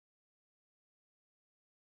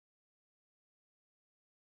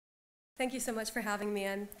Thank you so much for having me.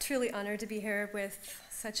 I'm truly honored to be here with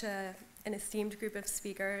such an esteemed group of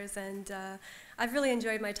speakers, and I've really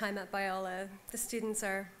enjoyed my time at Biola. The students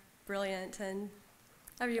are brilliant, and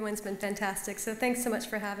everyone's been fantastic, so thanks so much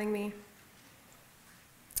for having me.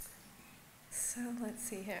 So let's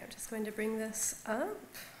see here, I'm just going to bring this up.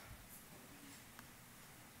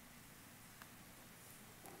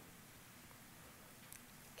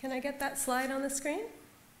 Can I get that slide on the screen?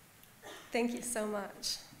 Thank you so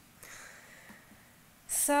much.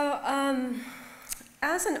 So,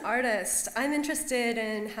 as an artist, I'm interested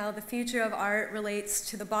in how the future of art relates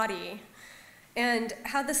to the body, and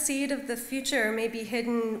how the seed of the future may be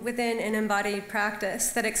hidden within an embodied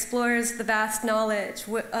practice that explores the vast knowledge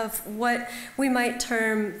of what we might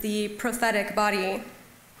term the prophetic body.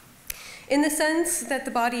 In the sense that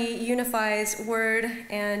the body unifies word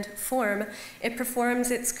and form, it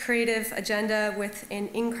performs its creative agenda with an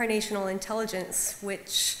incarnational intelligence,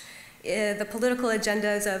 which the political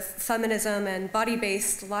agendas of feminism and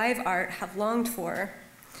body-based live art have longed for.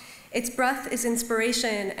 Its breath is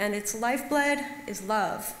inspiration, and its lifeblood is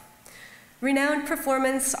love. Renowned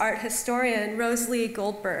performance art historian Rosalie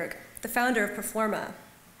Goldberg, the founder of Performa,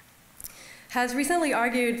 has recently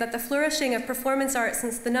argued that the flourishing of performance art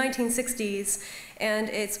since the 1960s and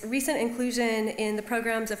its recent inclusion in the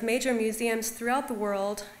programs of major museums throughout the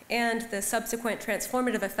world and the subsequent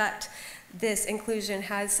transformative effect this inclusion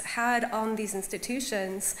has had on these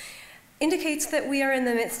institutions indicates that we are in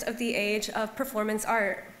the midst of the age of performance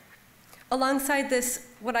art. Alongside this,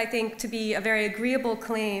 what I think to be a very agreeable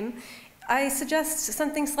claim, I suggest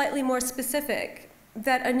something slightly more specific,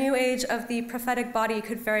 that a new age of the prophetic body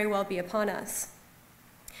could very well be upon us.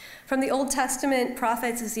 From the Old Testament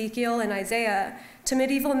prophets Ezekiel and Isaiah, to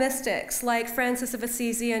medieval mystics like Francis of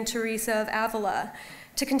Assisi and Teresa of Avila,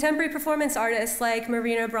 to contemporary performance artists like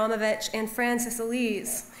Marina Abramovich and Francis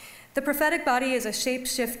Elise, the prophetic body is a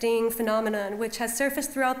shape-shifting phenomenon which has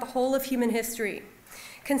surfaced throughout the whole of human history.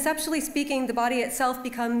 Conceptually speaking, the body itself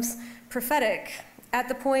becomes prophetic at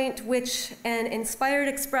the point which an inspired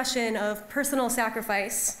expression of personal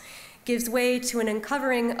sacrifice gives way to an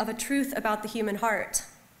uncovering of a truth about the human heart.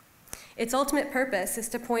 Its ultimate purpose is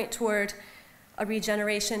to point toward a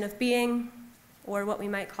regeneration of being, or what we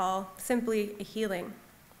might call simply a healing.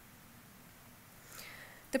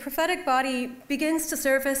 The prophetic body begins to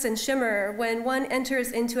surface and shimmer when one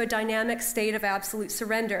enters into a dynamic state of absolute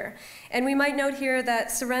surrender. And we might note here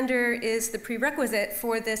that surrender is the prerequisite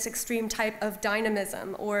for this extreme type of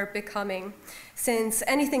dynamism or becoming, since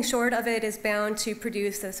anything short of it is bound to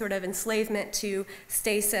produce a sort of enslavement to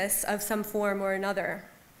stasis of some form or another.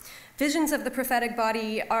 Visions of the prophetic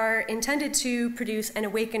body are intended to produce an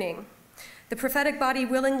awakening. The prophetic body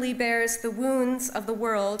willingly bears the wounds of the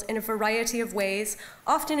world in a variety of ways,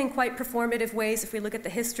 often in quite performative ways if we look at the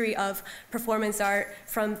history of performance art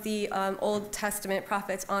from the Old Testament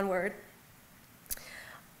prophets onward,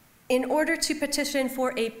 in order to petition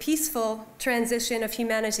for a peaceful transition of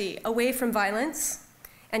humanity away from violence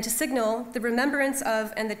and to signal the remembrance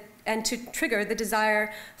of and to trigger the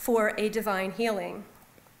desire for a divine healing.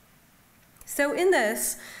 So in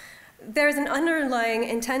this, there's an underlying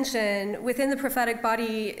intention within the prophetic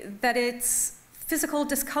body that its physical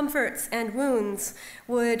discomforts and wounds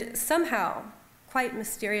would somehow, quite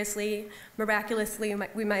mysteriously, miraculously,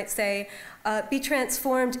 we might say, be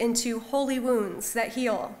transformed into holy wounds that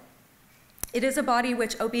heal. It is a body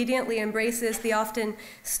which obediently embraces the often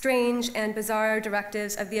strange and bizarre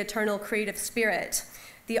directives of the eternal creative spirit,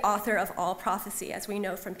 the author of all prophecy, as we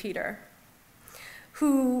know from Peter,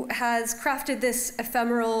 who has crafted this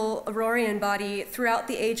ephemeral Aurorian body throughout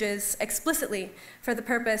the ages explicitly for the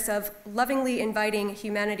purpose of lovingly inviting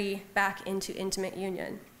humanity back into intimate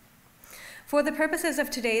union. For the purposes of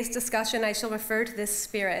today's discussion, I shall refer to this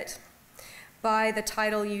spirit by the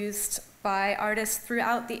title used by artists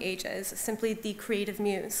throughout the ages, simply the creative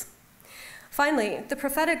muse. Finally, the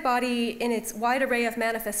prophetic body in its wide array of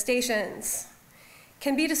manifestations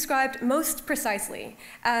can be described most precisely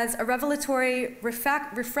as a revelatory,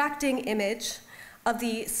 refracting image of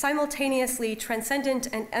the simultaneously transcendent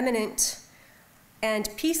and eminent and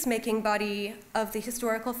peacemaking body of the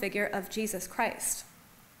historical figure of Jesus Christ.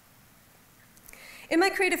 In my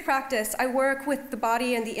creative practice, I work with the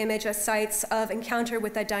body and the image as sites of encounter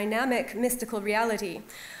with a dynamic mystical reality.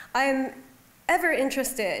 I'm ever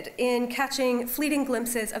interested in catching fleeting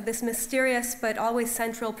glimpses of this mysterious but always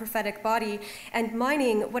central prophetic body and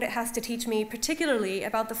mining what it has to teach me, particularly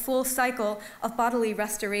about the full cycle of bodily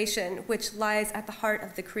restoration, which lies at the heart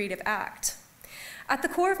of the creative act. At the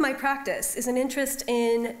core of my practice is an interest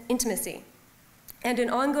in intimacy, and an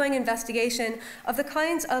ongoing investigation of the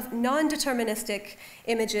kinds of non-deterministic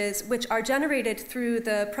images which are generated through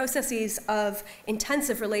the processes of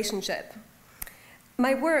intensive relationship.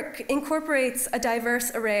 My work incorporates a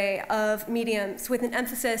diverse array of mediums with an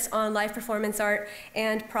emphasis on live performance art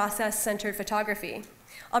and process-centered photography.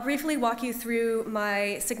 I'll briefly walk you through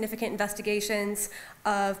my significant investigations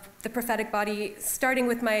of the prophetic body, starting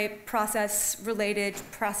with my process-related,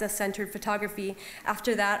 process-centered photography.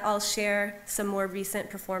 After that, I'll share some more recent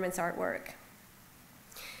performance artwork.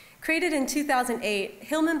 Created in 2008,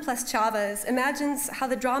 Hillman plus Chavez imagines how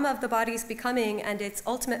the drama of the body's becoming and its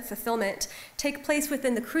ultimate fulfillment take place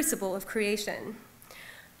within the crucible of creation.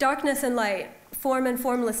 Darkness and light, form and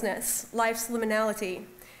formlessness, life's liminality.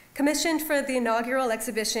 Commissioned for the inaugural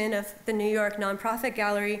exhibition of the New York nonprofit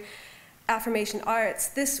gallery, Affirmation Arts,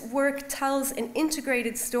 this work tells an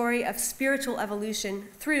integrated story of spiritual evolution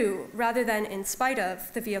through, rather than in spite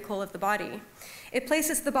of, the vehicle of the body. It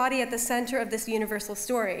places the body at the center of this universal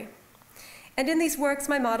story. And in these works,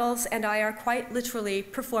 my models and I are quite literally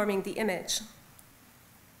performing the image.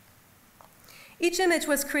 Each image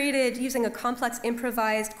was created using a complex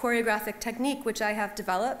improvised choreographic technique which I have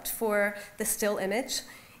developed for the still image.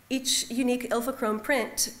 Each unique ilfochrome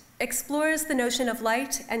print explores the notion of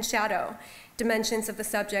light and shadow, dimensions of the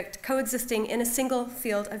subject coexisting in a single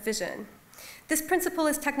field of vision. This principle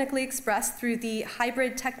is technically expressed through the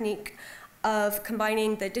hybrid technique of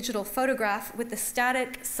combining the digital photograph with the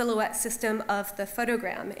static silhouette system of the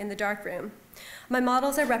photogram in the darkroom. My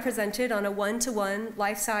models are represented on a one-to-one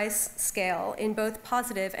life-size scale in both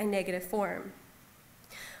positive and negative form.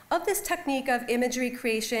 Of this technique of imagery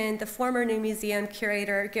creation, the former New Museum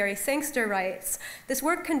curator Gary Sangster writes, "This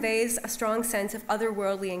work conveys a strong sense of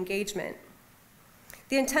otherworldly engagement."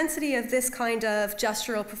 The intensity of this kind of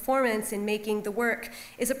gestural performance in making the work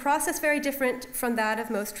is a process very different from that of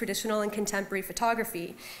most traditional and contemporary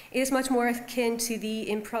photography. It is much more akin to the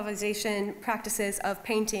improvisation practices of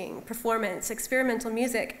painting, performance, experimental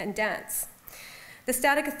music, and dance. The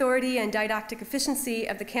static authority and didactic efficiency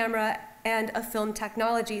of the camera and of film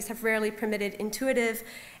technologies have rarely permitted intuitive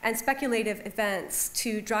and speculative events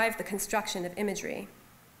to drive the construction of imagery.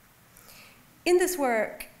 In this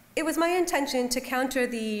work, it was my intention to counter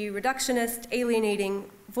the reductionist,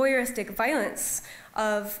 alienating, voyeuristic violence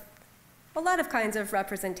of a lot of kinds of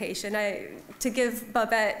representation. To give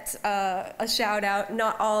Babette a shout out,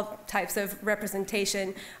 not all types of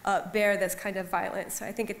representation bear this kind of violence. So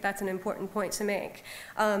I think that's an important point to make.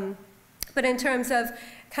 But in terms of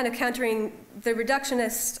kind of countering the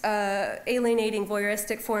reductionist, alienating,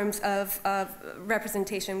 voyeuristic forms of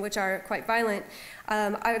representation, which are quite violent,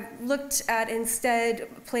 I looked at instead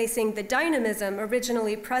placing the dynamism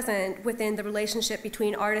originally present within the relationship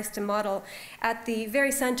between artist and model at the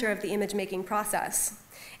very center of the image-making process.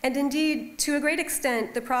 And indeed, to a great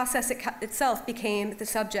extent, the process itself became the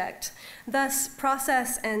subject. Thus,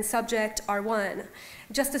 process and subject are one.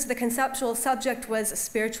 Just as the conceptual subject was a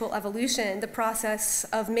spiritual evolution, the process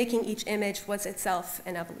of making each image was itself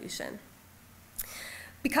an evolution.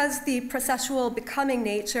 Because the processual becoming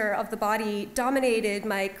nature of the body dominated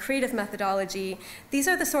my creative methodology, these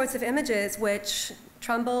are the sorts of images which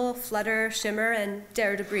tremble, flutter, shimmer, and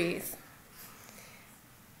dare to breathe.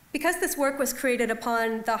 Because this work was created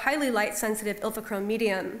upon the highly light-sensitive ilfochrome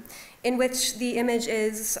medium, in which the image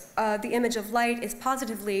of light is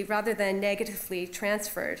positively rather than negatively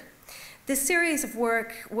transferred. This series of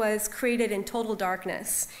work was created in total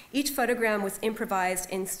darkness. Each photogram was improvised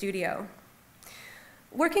in studio.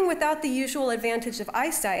 Working without the usual advantage of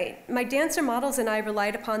eyesight, my dancer models and I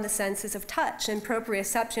relied upon the senses of touch and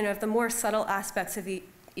proprioception of the more subtle aspects of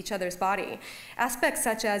each other's body. Aspects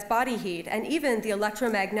such as body heat and even the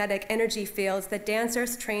electromagnetic energy fields that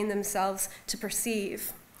dancers train themselves to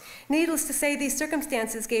perceive. Needless to say, these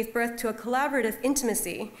circumstances gave birth to a collaborative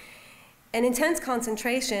intimacy, an intense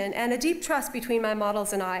concentration, and a deep trust between my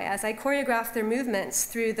models and I as I choreographed their movements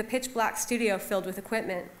through the pitch-black studio filled with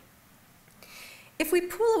equipment. If we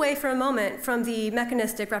pull away for a moment from the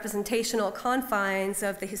mechanistic representational confines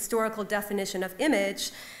of the historical definition of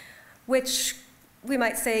image, which we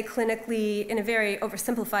might say clinically, in a very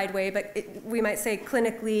oversimplified way, but we might say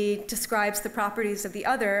clinically describes the properties of the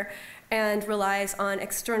other and relies on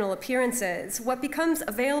external appearances, what becomes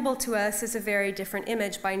available to us is a very different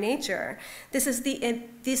image by nature. This is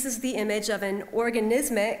the image of an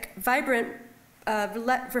organismic, vibrant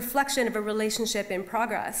reflection of a relationship in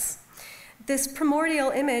progress. This primordial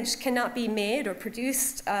image cannot be made or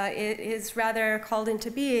produced. It is rather called into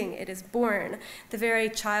being. It is born, the very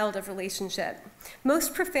child of relationship.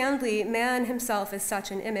 Most profoundly, man himself is such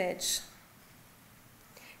an image.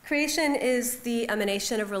 Creation is the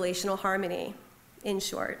emanation of relational harmony. in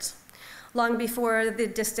short. Long before the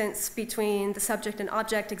distance between the subject and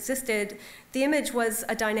object existed, the image was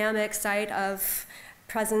a dynamic site of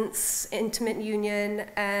presence, intimate union,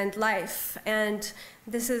 and life. And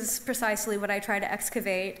this is precisely what I try to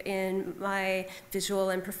excavate in my visual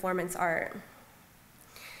and performance art.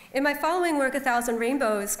 In my following work, 1,000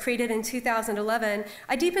 Rainbows, created in 2011,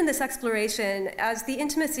 I deepened this exploration as the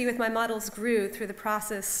intimacy with my models grew through the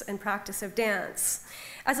process and practice of dance.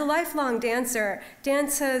 As a lifelong dancer,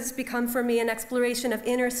 dance has become for me an exploration of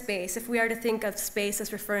inner space, if we are to think of space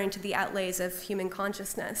as referring to the outlays of human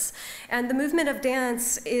consciousness. And the movement of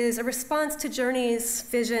dance is a response to journeys,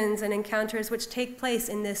 visions, and encounters which take place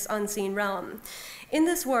in this unseen realm. In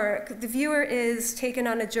this work, the viewer is taken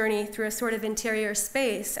on a journey through a sort of interior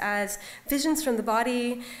space as visions from the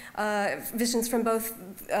body, visions from both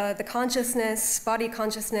the consciousness, body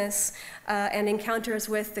consciousness, and encounters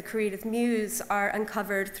with the creative muse are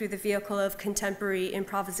uncovered through the vehicle of contemporary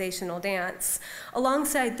improvisational dance.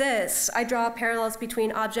 Alongside this, I draw parallels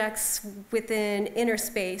between objects within inner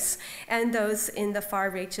space and those in the far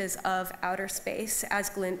reaches of outer space, as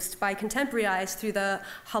glimpsed by contemporary eyes through the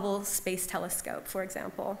Hubble Space Telescope, for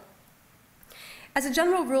example. As a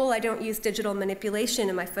general rule, I don't use digital manipulation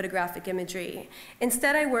in my photographic imagery.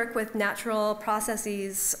 Instead, I work with natural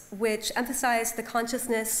processes which emphasize the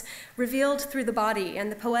consciousness revealed through the body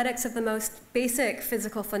and the poetics of the most basic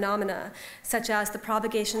physical phenomena, such as the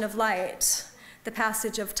propagation of light, the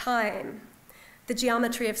passage of time, the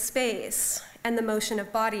geometry of space, and the motion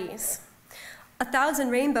of bodies. 1,000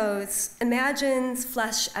 Rainbows imagines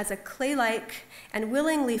flesh as a clay-like and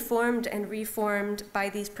willingly formed and reformed by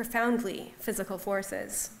these profoundly physical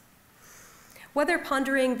forces. Whether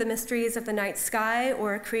pondering the mysteries of the night sky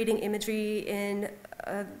or creating imagery in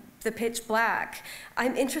the pitch black,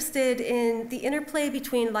 I'm interested in the interplay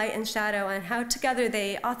between light and shadow and how together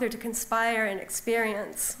they author to conspire and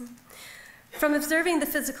experience. From observing the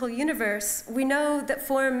physical universe, we know that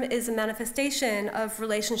form is a manifestation of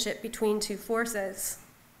relationship between two forces.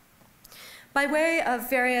 By way of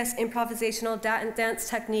various improvisational dance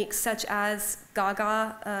techniques such as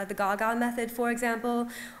Gaga, the Gaga method, for example,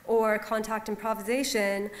 or contact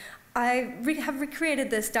improvisation, I have recreated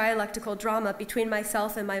this dialectical drama between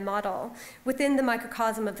myself and my model within the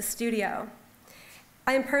microcosm of the studio.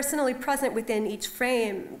 I am personally present within each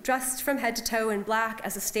frame, dressed from head to toe in black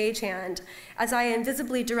as a stagehand, as I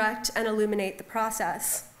invisibly direct and illuminate the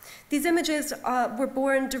process. These images were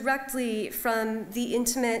born directly from the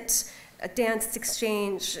intimate dance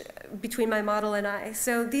exchange between my model and I.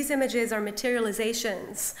 So these images are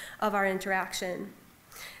materializations of our interaction.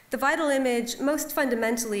 The vital image, most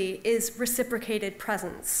fundamentally, is reciprocated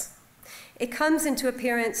presence. It comes into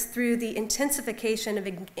appearance through the intensification of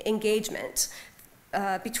engagement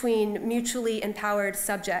between mutually empowered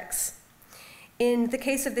subjects. In the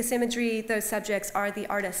case of this imagery, those subjects are the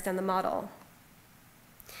artist and the model.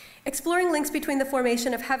 Exploring links between the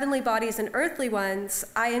formation of heavenly bodies and earthly ones,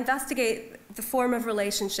 I investigate the form of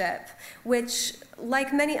relationship, which,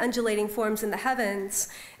 like many undulating forms in the heavens,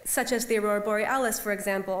 such as the aurora borealis, for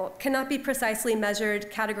example, cannot be precisely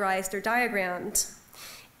measured, categorized, or diagrammed.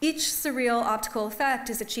 Each surreal optical effect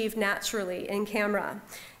is achieved naturally in camera.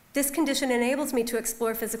 This condition enables me to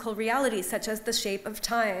explore physical realities such as the shape of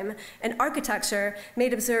time and architecture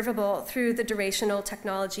made observable through the durational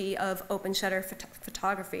technology of open shutter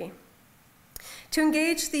photography. To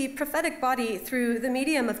engage the prophetic body through the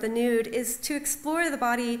medium of the nude is to explore the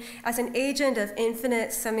body as an agent of infinite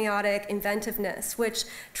semiotic inventiveness, which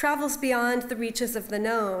travels beyond the reaches of the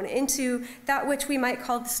known into that which we might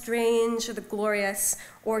call the strange or the glorious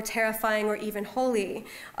or terrifying or even holy,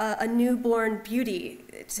 a newborn beauty,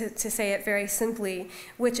 to say it very simply,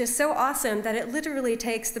 which is so awesome that it literally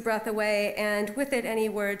takes the breath away and with it any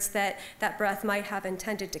words that that breath might have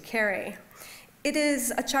intended to carry. It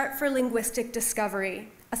is a chart for linguistic discovery,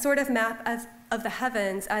 a sort of map of the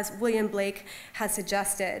heavens, as William Blake has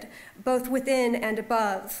suggested, both within and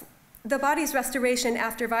above. The body's restoration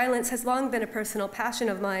after violence has long been a personal passion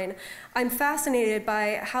of mine. I'm fascinated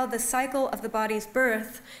by how the cycle of the body's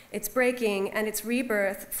birth, its breaking, and its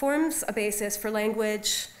rebirth forms a basis for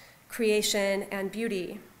language, creation, and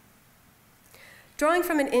beauty. Drawing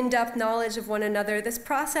from an in-depth knowledge of one another, this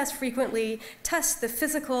process frequently tests the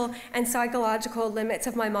physical and psychological limits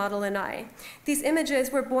of my model and I. These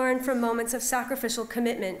images were born from moments of sacrificial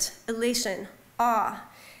commitment, elation, awe,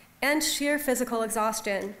 and sheer physical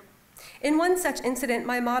exhaustion. In one such incident,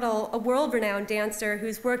 my model, a world-renowned dancer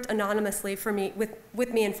who's worked anonymously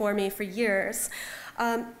with me and for me for years,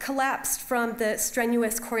 collapsed from the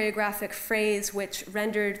strenuous choreographic phrase which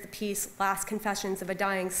rendered the piece Last Confessions of a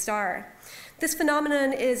Dying Star. This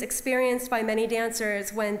phenomenon is experienced by many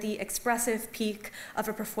dancers when the expressive peak of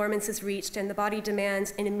a performance is reached and the body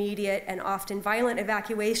demands an immediate and often violent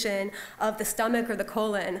evacuation of the stomach or the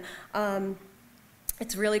colon.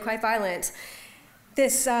 It's really quite violent.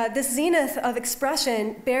 This zenith of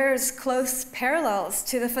expression bears close parallels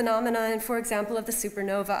to the phenomenon, for example, of the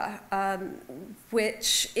supernova,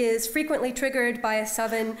 which is frequently triggered by a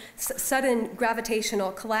sudden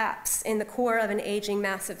gravitational collapse in the core of an aging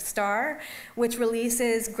massive star, which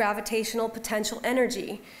releases gravitational potential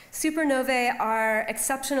energy. Supernovae are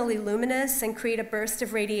exceptionally luminous and create a burst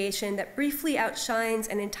of radiation that briefly outshines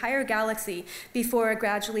an entire galaxy before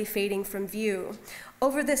gradually fading from view.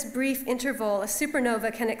 Over this brief interval, a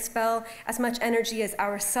supernova can expel as much energy as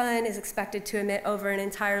our sun is expected to emit over an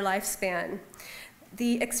entire lifespan.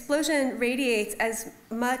 The explosion radiates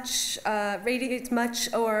much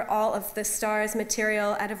or all of the star's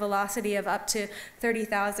material at a velocity of up to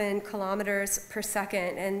 30,000 kilometers per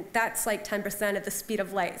second, and that's like 10% of the speed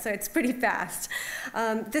of light, so it's pretty fast.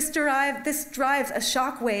 This drives a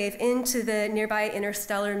shock wave into the nearby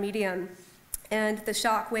interstellar medium, and the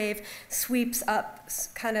shock wave sweeps up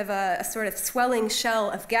kind of a sort of swelling shell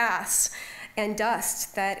of gas and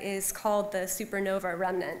dust that is called the supernova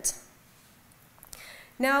remnant.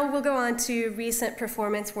 Now we'll go on to recent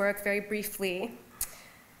performance work very briefly.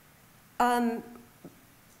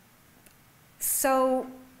 So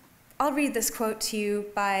I'll read this quote to you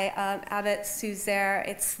by Abbot Suzer.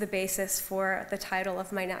 It's the basis for the title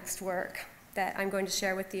of my next work that I'm going to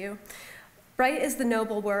share with you. Bright is the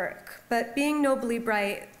noble work, but being nobly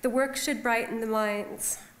bright, the work should brighten the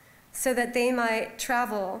minds, so that they may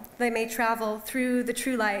travel through the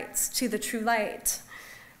true lights to the true light.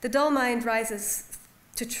 The dull mind rises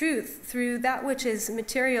to truth through that which is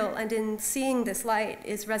material, and in seeing this light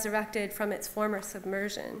is resurrected from its former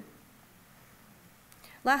submersion.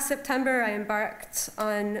 Last September, I embarked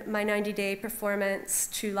on my 90-day performance,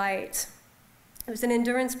 True Light. It was an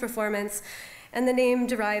endurance performance, and the name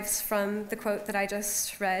derives from the quote that I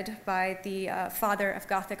just read by the father of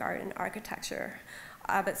Gothic art and architecture,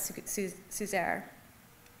 Abbot Suzer.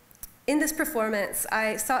 In this performance,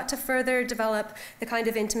 I sought to further develop the kind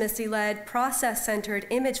of intimacy-led, process-centered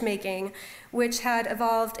image making which had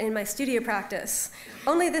evolved in my studio practice.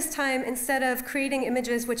 Only this time, instead of creating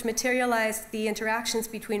images which materialized the interactions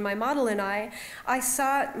between my model and I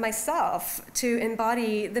sought myself to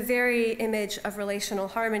embody the very image of relational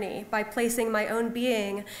harmony by placing my own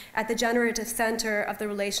being at the generative center of the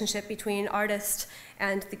relationship between artist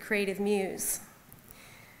and the creative muse.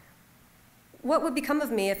 What would become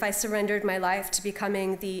of me if I surrendered my life to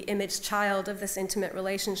becoming the image child of this intimate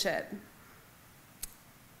relationship?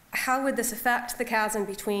 How would this affect the chasm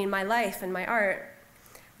between my life and my art?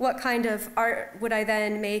 What kind of art would I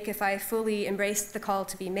then make if I fully embraced the call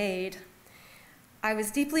to be made? I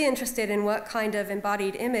was deeply interested in what kind of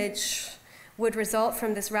embodied image would result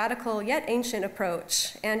from this radical yet ancient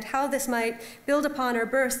approach, and how this might build upon or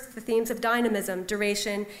burst the themes of dynamism,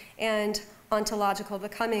 duration, and ontological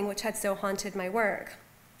becoming, which had so haunted my work.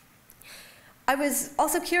 I was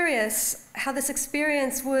also curious how this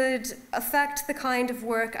experience would affect the kind of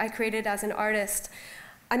work I created as an artist.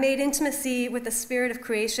 I made intimacy with the spirit of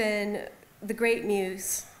creation the great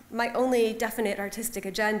muse, my only definite artistic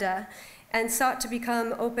agenda, and sought to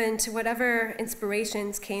become open to whatever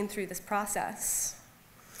inspirations came through this process.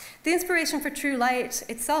 The inspiration for True Light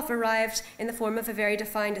itself arrived in the form of a very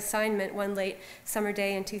defined assignment one late summer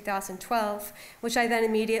day in 2012, which I then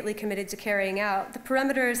immediately committed to carrying out. The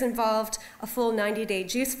parameters involved a full 90-day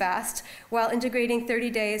juice fast, while integrating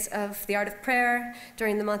 30 days of the art of prayer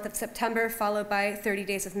during the month of September, followed by 30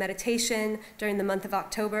 days of meditation during the month of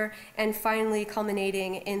October, and finally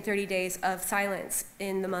culminating in 30 days of silence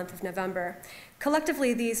in the month of November.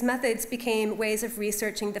 Collectively, these methods became ways of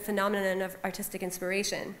researching the phenomenon of artistic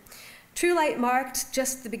inspiration. True Light marked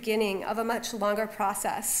just the beginning of a much longer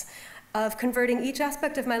process of converting each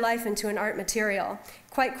aspect of my life into an art material.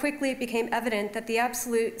 Quite quickly, it became evident that the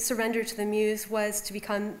absolute surrender to the muse was to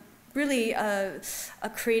become really a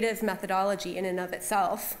creative methodology in and of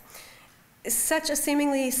itself. Such a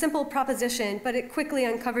seemingly simple proposition, but it quickly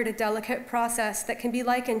uncovered a delicate process that can be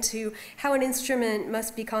likened to how an instrument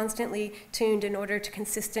must be constantly tuned in order to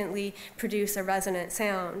consistently produce a resonant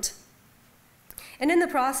sound. And in the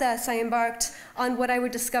process, I embarked on what I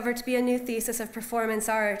would discover to be a new thesis of performance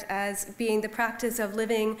art as being the practice of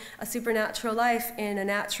living a supernatural life in a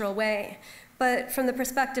natural way, But from the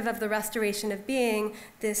perspective of the restoration of being,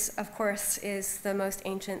 this, of course, is the most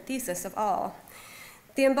ancient thesis of all.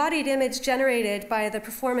 The embodied image generated by the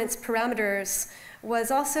performance parameters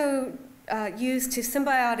was also used to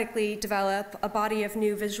symbiotically develop a body of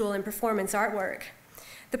new visual and performance artwork.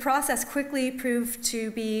 The process quickly proved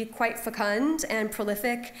to be quite fecund and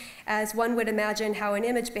prolific, as one would imagine how an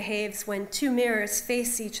image behaves when two mirrors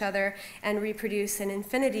face each other and reproduce an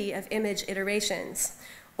infinity of image iterations.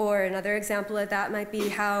 Or another example of that might be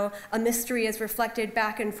how a mystery is reflected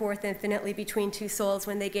back and forth infinitely between two souls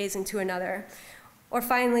when they gaze into another. Or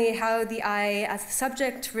finally, how the eye as the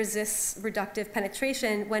subject resists reductive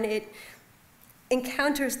penetration when it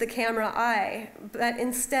encounters the camera eye, but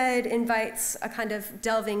instead invites a kind of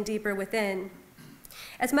delving deeper within.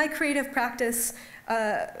 As my creative practice,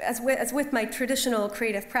 as with my traditional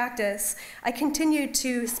creative practice, I continued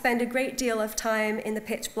to spend a great deal of time in the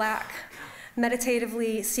pitch black,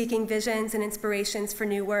 meditatively seeking visions and inspirations for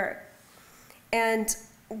new work, and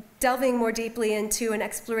delving more deeply into an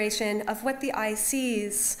exploration of what the eye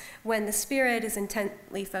sees when the spirit is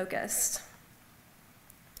intently focused.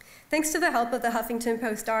 Thanks to the help of the Huffington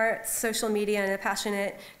Post Arts, social media, and a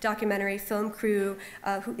passionate documentary film crew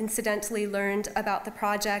who incidentally learned about the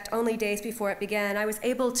project only days before it began, I was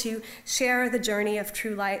able to share the journey of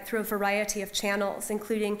True Light through a variety of channels,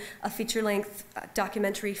 including a feature-length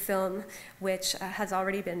documentary film, which has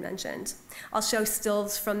already been mentioned. I'll show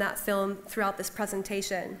stills from that film throughout this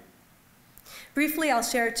presentation. Briefly, I'll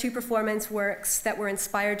share two performance works that were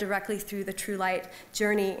inspired directly through the True Light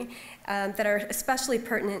journey that are especially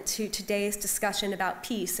pertinent to today's discussion about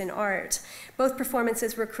peace in art. Both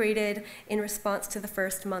performances were created in response to the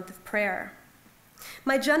first month of prayer.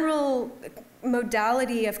 My general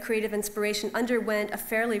modality of creative inspiration underwent a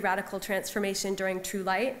fairly radical transformation during True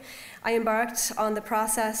Light. I embarked on the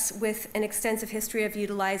process with an extensive history of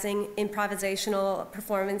utilizing improvisational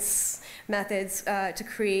performance methods to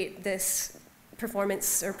create this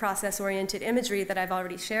performance or process-oriented imagery that I've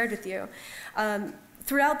already shared with you.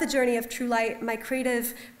 Throughout the journey of True Light, my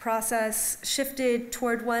creative process shifted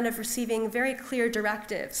toward one of receiving very clear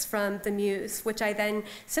directives from the muse, which I then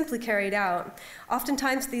simply carried out.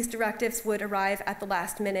 Oftentimes, these directives would arrive at the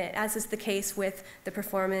last minute, as is the case with the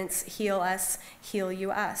performance Heal Us, Heal You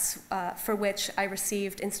Us, for which I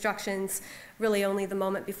received instructions really only the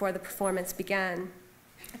moment before the performance began.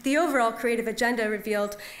 The overall creative agenda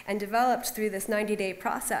revealed and developed through this 90-day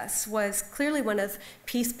process was clearly one of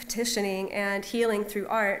peace petitioning and healing through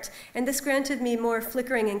art, and this granted me more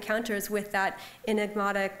flickering encounters with that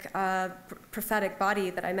enigmatic prophetic body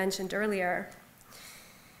that I mentioned earlier.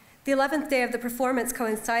 The 11th day of the performance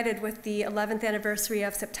coincided with the 11th anniversary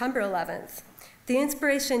of September 11th. The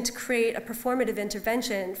inspiration to create a performative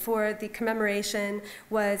intervention for the commemoration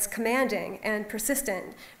was commanding and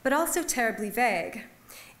persistent, but also terribly vague.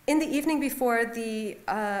 In the evening before the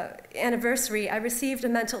anniversary, I received a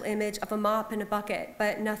mental image of a mop and a bucket,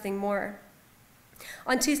 but nothing more.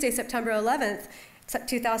 On Tuesday, September 11th,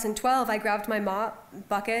 2012, I grabbed my mop,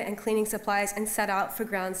 bucket, and cleaning supplies and set out for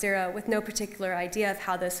Ground Zero with no particular idea of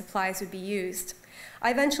how those supplies would be used. I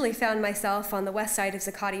eventually found myself on the west side of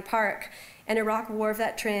Zuccotti Park. An Iraq War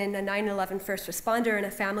veteran, a 9/11 first responder, and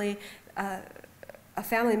a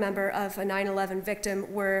family member of a 9/11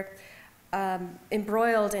 victim were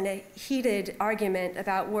embroiled in a heated argument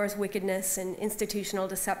about war's wickedness and institutional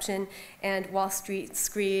deception and Wall Street's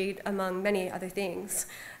greed, among many other things.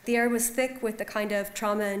 The air was thick with the kind of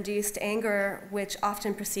trauma-induced anger which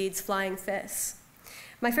often precedes flying fists.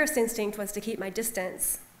 My first instinct was to keep my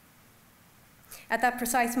distance. At that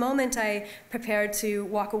precise moment, I prepared to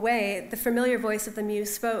walk away. The familiar voice of the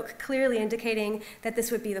muse spoke, clearly indicating that this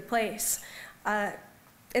would be the place.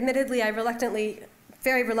 Admittedly, I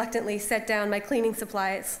very reluctantly set down my cleaning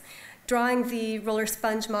supplies. Drawing the roller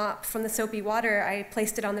sponge mop from the soapy water, I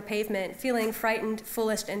placed it on the pavement, feeling frightened,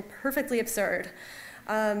 foolish, and perfectly absurd.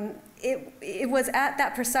 It was at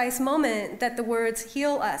that precise moment that the words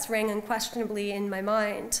 "heal us" rang unquestionably in my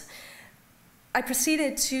mind. I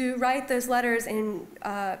proceeded to write those letters in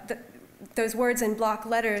those words in block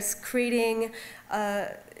letters, creating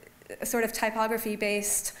a sort of typography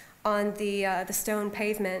based on the stone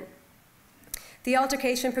pavement. The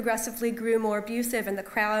altercation progressively grew more abusive, and the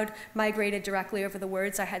crowd migrated directly over the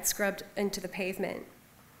words I had scrubbed into the pavement.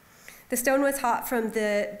 The stone was hot from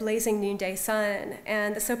the blazing noonday sun,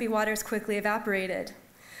 and the soapy waters quickly evaporated.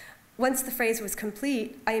 Once the phrase was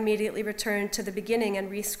complete, I immediately returned to the beginning and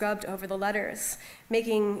re-scrubbed over the letters,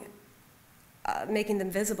 making them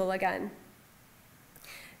visible again.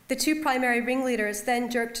 The two primary ringleaders then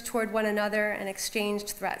jerked toward one another and exchanged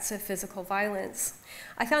threats of physical violence.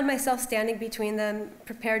 I found myself standing between them,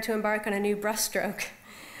 prepared to embark on a new brushstroke.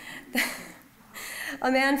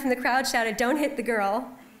 A man from the crowd shouted, "Don't hit the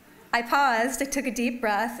girl." I paused, I took a deep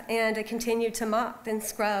breath, and I continued to mop and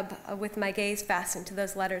scrub with my gaze fastened to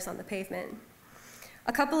those letters on the pavement.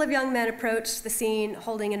 A couple of young men approached the scene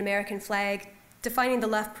holding an American flag, defining the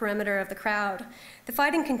left perimeter of the crowd. The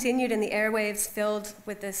fighting continued and the airwaves filled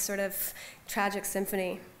with this sort of tragic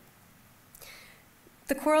symphony.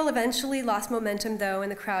 The quarrel eventually lost momentum, though,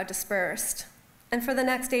 and the crowd dispersed. And for the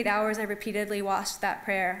next 8 hours, I repeatedly washed that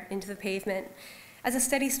prayer into the pavement as a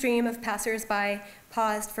steady stream of passers-by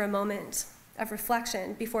paused for a moment of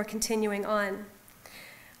reflection before continuing on.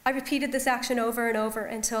 I repeated this action over and over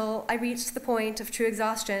until I reached the point of true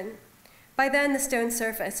exhaustion. By then, the stone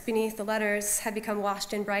surface beneath the letters had become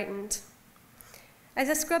washed and brightened. As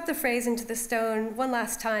I scrubbed the phrase into the stone one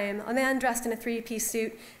last time, a man dressed in a three-piece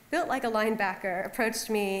suit, built like a linebacker, approached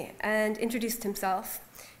me and introduced himself.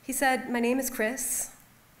 He said, "My name is Chris.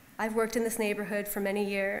 I've worked in this neighborhood for many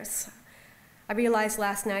years. I realized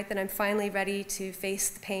last night that I'm finally ready to face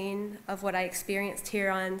the pain of what I experienced here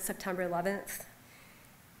on September 11th.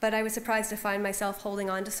 But I was surprised to find myself holding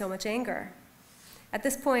on to so much anger." At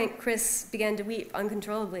this point, Chris began to weep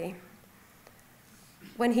uncontrollably.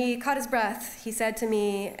 When he caught his breath, he said to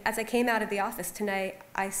me, "As I came out of the office tonight,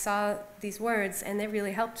 I saw these words and they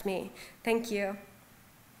really helped me. Thank you."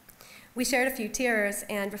 We shared a few tears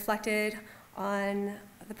and reflected on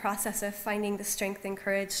the process of finding the strength and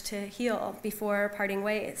courage to heal before parting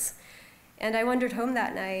ways. And I wandered home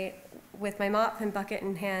that night with my mop and bucket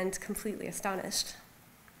in hand, completely astonished.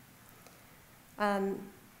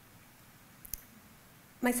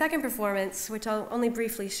 My second performance, which I'll only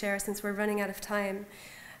briefly share since we're running out of time,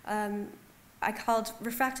 I called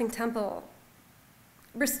Refracting Temple.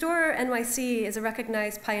 Restore NYC is a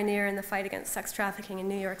recognized pioneer in the fight against sex trafficking in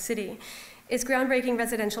New York City. Its groundbreaking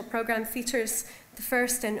residential program features the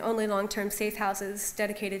first and only long-term safe houses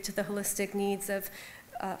dedicated to the holistic needs of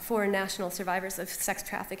foreign national survivors of sex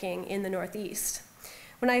trafficking in the Northeast.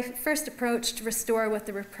 When I first approached Restore with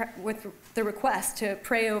the request to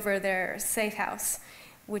pray over their safe house,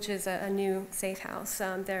 which is a new safe house,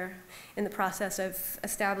 they're in the process of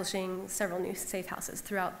establishing several new safe houses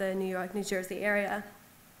throughout the New York, New Jersey area.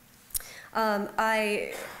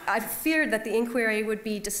 I feared that the inquiry would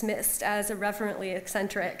be dismissed as irreverently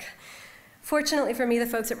eccentric. Fortunately for me, the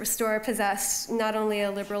folks at Restore possess not only a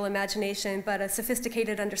liberal imagination, but a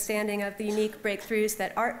sophisticated understanding of the unique breakthroughs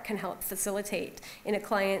that art can help facilitate in a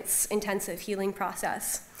client's intensive healing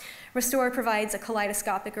process. Restore provides a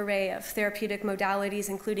kaleidoscopic array of therapeutic modalities,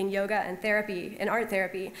 including yoga and therapy and art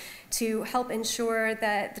therapy, to help ensure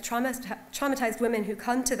that the traumatized women who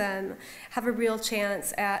come to them have a real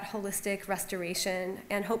chance at holistic restoration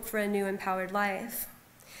and hope for a new empowered life.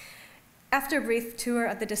 After a brief tour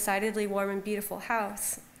of the decidedly warm and beautiful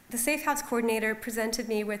house, the safe house coordinator presented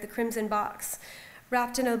me with a crimson box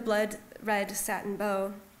wrapped in a blood red satin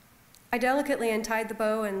bow. I delicately untied the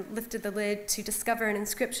bow and lifted the lid to discover an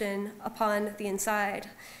inscription upon the inside.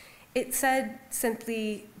 It said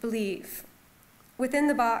simply, "Believe." Within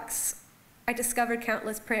the box, I discovered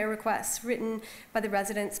countless prayer requests written by the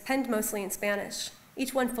residents, penned mostly in Spanish,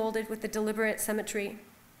 each one folded with a deliberate symmetry.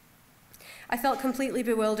 I felt completely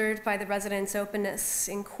bewildered by the residents' openness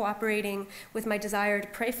in cooperating with my desire to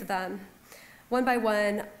pray for them. One by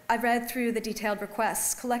one, I read through the detailed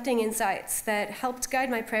requests, collecting insights that helped guide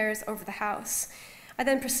my prayers over the house. I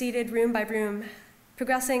then proceeded room by room,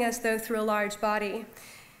 progressing as though through a large body.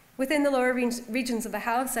 Within the lower regions of the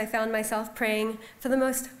house, I found myself praying for the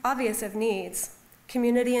most obvious of needs: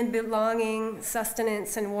 community and belonging,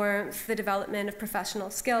 sustenance and warmth, the development of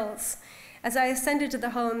professional skills. As I ascended to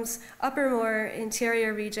the home's upper, more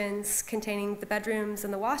interior regions containing the bedrooms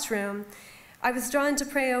and the washroom, I was drawn to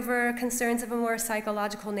pray over concerns of a more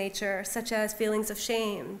psychological nature, such as feelings of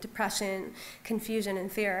shame, depression, confusion,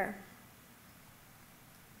 and fear.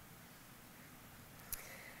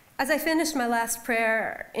 As I finished my last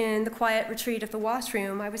prayer in the quiet retreat of the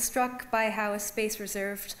washroom, I was struck by how a space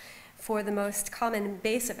reserved for the most common and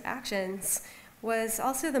basic actions was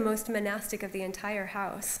also the most monastic of the entire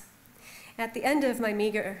house. At the end of my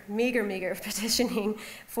meager petitioning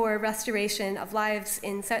for restoration of lives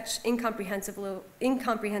in such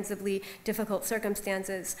incomprehensibly difficult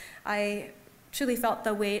circumstances, I truly felt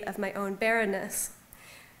the weight of my own barrenness.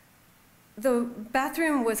 The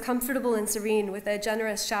bathroom was comfortable and serene with a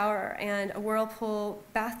generous shower and a whirlpool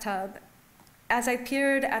bathtub. As I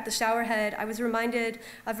peered at the shower head, I was reminded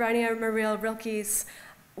of Rainer Maria Rilke's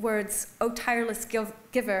words, O tireless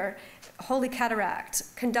giver, holy cataract,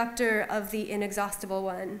 conductor of the inexhaustible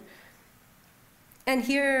one. And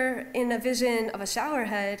here in a vision of a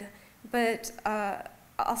showerhead, but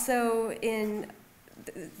also in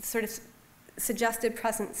the sort of suggested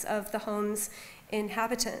presence of the home's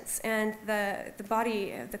inhabitants and the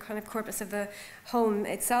body, the kind of corpus of the home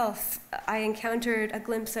itself, I encountered a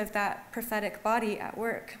glimpse of that prophetic body at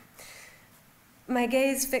work. My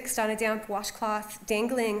gaze fixed on a damp washcloth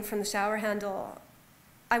dangling from the shower handle.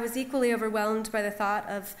 I was equally overwhelmed by the thought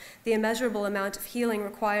of the immeasurable amount of healing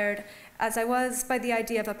required, as I was by the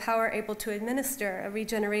idea of a power able to administer a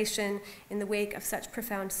regeneration in the wake of such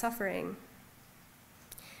profound suffering.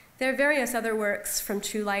 There are various other works from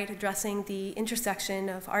True Light addressing the intersection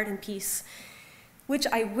of art and peace, which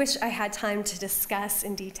I wish I had time to discuss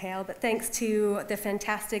in detail, but thanks to the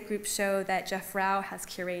fantastic group show that Jeff Rao has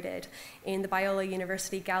curated in the Biola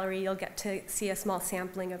University Gallery, you'll get to see a small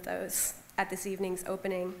sampling of those at this evening's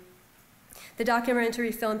opening. The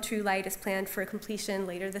documentary film True Light is planned for completion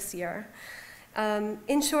later this year.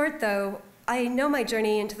 In short, though, I know my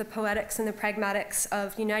journey into the poetics and the pragmatics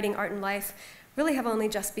of uniting art and life really have only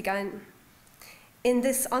just begun. In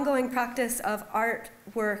this ongoing practice of art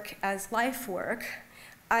work as life work,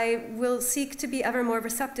 I will seek to be ever more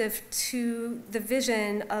receptive to the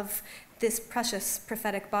vision of this precious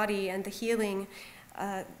prophetic body and the healing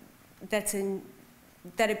that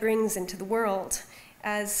it brings into the world.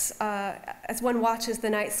 As one watches the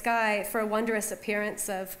night sky for a wondrous appearance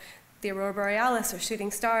of the aurora borealis or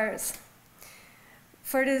shooting stars.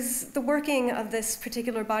 For it is the working of this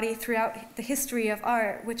particular body throughout the history of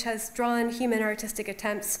art which has drawn human artistic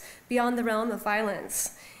attempts beyond the realm of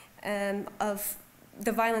violence, of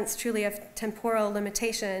the violence truly of temporal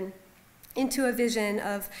limitation, into a vision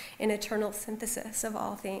of an eternal synthesis of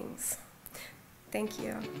all things. Thank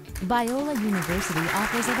you. Biola University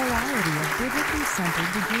offers a variety of biblically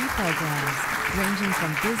centered degree programs, ranging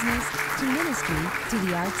from business to ministry to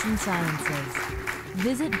the arts and sciences.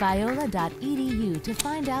 Visit biola.edu to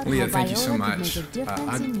find out Lia, how thank you so Biola much. could make a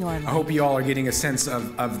difference in your life. I hope you all are getting a sense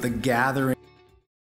of the gathering.